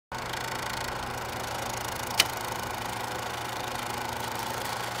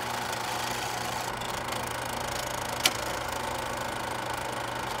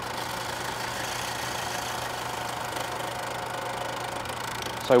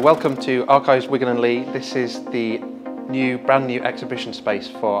So welcome to Archives Wigan Leigh. This is the brand new exhibition space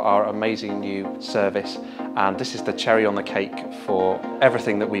for our amazing new service, and this is the cherry on the cake for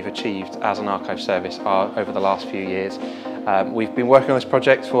everything that we've achieved as an archive service over the last few years. We've been working on this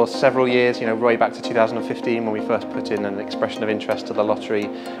project for several years, way back to 2015 when we first put in an expression of interest to the lottery,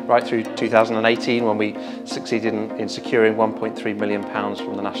 right through 2018 when we succeeded in securing £1.3 million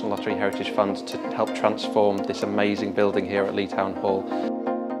from the National Lottery Heritage Fund to help transform this amazing building here at Leigh Town Hall.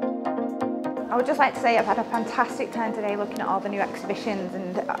 I would just like to say I've had a fantastic time today looking at all the new exhibitions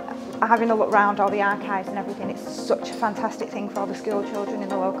and having a look around all the archives and everything. It's such a fantastic thing for all the school children in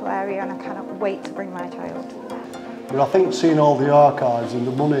the local area, and I cannot wait to bring my child. But I think seeing all the archives and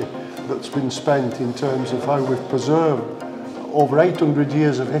the money that's been spent in terms of how we've preserved over 800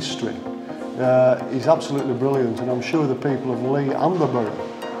 years of history is absolutely brilliant, and I'm sure the people of Leigh and the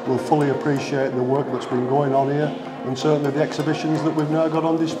borough will fully appreciate the work that's been going on here, and certainly the exhibitions that we've now got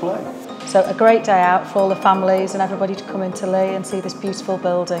on display. So a great day out for all the families and everybody to come into Leigh and see this beautiful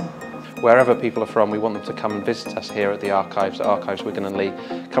building. Wherever people are from, we want them to come and visit us here at the Archives, at Archives Wigan and Leigh,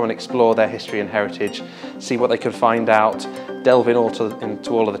 come and explore their history and heritage, see what they can find out, delve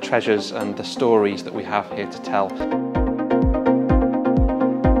into all of the treasures and the stories that we have here to tell.